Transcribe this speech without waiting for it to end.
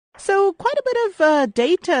So quite a bit of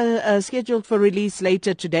data scheduled for release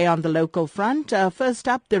later today on the local front. First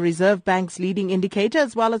up, the Reserve Bank's leading indicator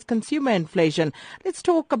as well as consumer inflation. Let's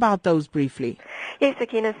talk about those briefly. Yes,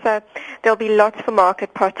 Sakina. So there'll be lots for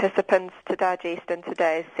market participants to digest in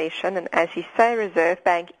today's session. And as you say, Reserve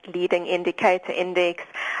Bank leading indicator index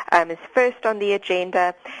is first on the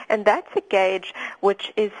agenda. And that's a gauge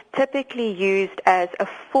which is typically used as a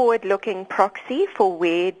forward-looking proxy for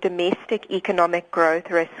where domestic economic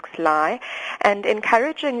growth risks lie. And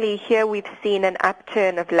encouragingly, here we've seen an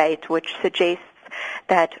upturn of late, which suggests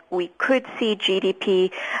that we could see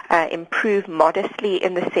GDP improve modestly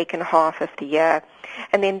in the second half of the year.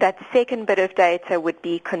 And then that second bit of data would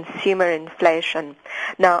be consumer inflation.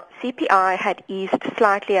 Now, CPI had eased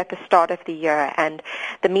slightly at the start of the year, and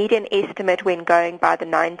the median estimate when going by the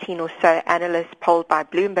 19 or so analysts polled by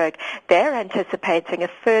Bloomberg, they're anticipating a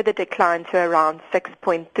further decline to around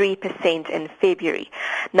 6.3% in February.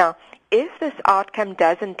 Now, if this outcome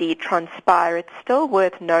does indeed transpire, it's still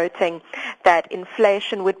worth noting that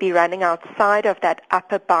inflation would be running outside of that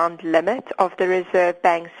upper bound limit of the Reserve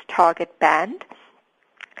Bank's target band.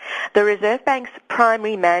 The Reserve Bank's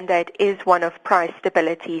primary mandate is one of price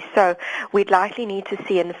stability, so we'd likely need to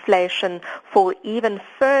see inflation fall even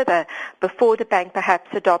further before the bank perhaps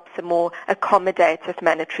adopts a more accommodative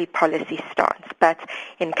monetary policy stance. But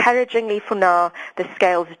encouragingly for now, the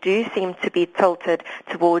scales do seem to be tilted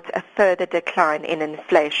towards a further decline in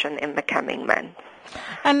inflation in the coming months.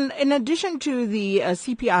 And in addition to the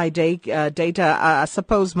CPI data, I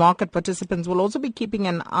suppose market participants will also be keeping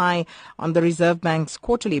an eye on the Reserve Bank's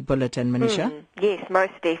quarterly bulletin, Manisha? Yes,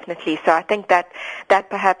 most definitely. So I think that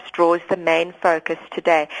perhaps draws the main focus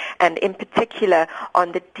today, and in particular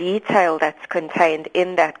on the detail that's contained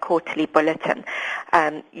in that quarterly bulletin.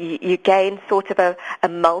 You gain sort of a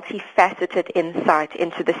multifaceted insight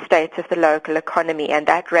into the state of the local economy, and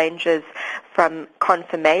that ranges from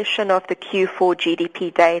confirmation of the Q4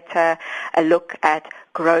 GDP data, a look at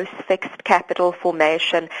gross fixed capital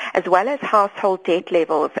formation, as well as household debt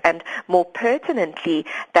levels, and more pertinently,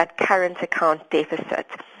 that current account deficit.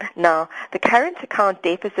 Now, the current account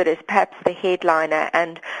deficit is perhaps the headliner,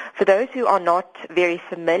 and for those who are not very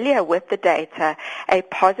familiar with the data, a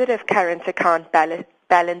positive current account balance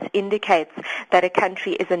indicates that a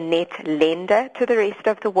country is a net lender to the rest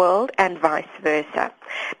of the world and vice versa.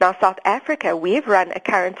 Now, South Africa, we've run a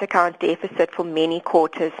current account deficit for many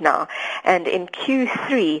quarters now, and in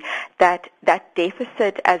Q3, that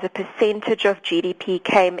deficit as a percentage of GDP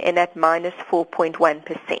came in at minus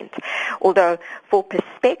 4.1%. Although, for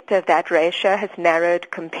perspective, that ratio has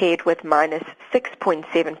narrowed compared with minus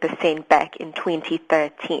 6.7% back in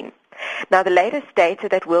 2013. Now, the latest data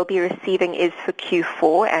that we'll be receiving is for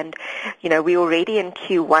Q4, and, we're already in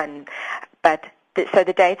Q1, so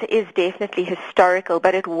the data is definitely historical,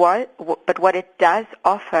 but what it does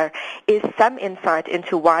offer is some insight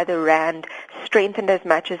into why the rand strengthened as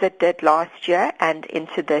much as it did last year and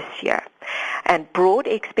into this year. And broad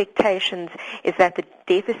expectations is that the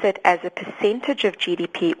deficit as a percentage of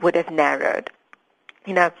GDP would have narrowed.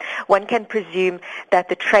 One can presume that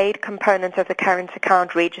the trade component of the current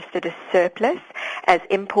account registered a surplus as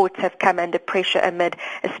imports have come under pressure amid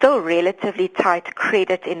a still relatively tight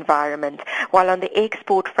credit environment, while on the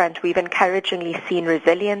export front we've encouragingly seen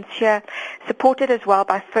resilience here, supported as well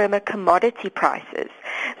by firmer commodity prices.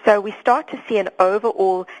 So we start to see an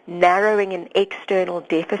overall narrowing in external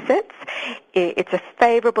deficits. It's a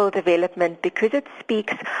favorable development because it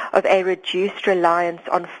speaks of a reduced reliance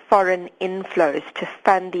on foreign inflows to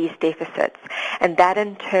fund these deficits, and that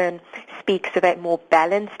in turn speaks of a more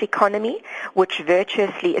balanced economy, which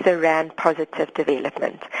virtuously is a rand positive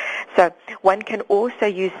development. So one can also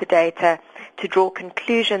use the data to draw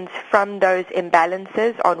conclusions from those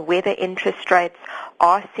imbalances on whether interest rates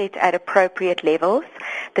are set at appropriate levels,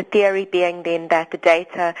 the theory being then that the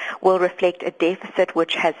data will reflect a deficit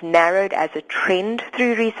which has narrowed as a trend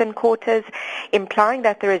through recent quarters, implying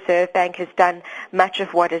that the Reserve Bank has done much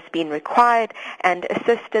of what has been required and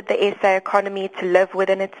assisted the SA economy to live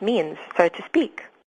within its means, so to speak.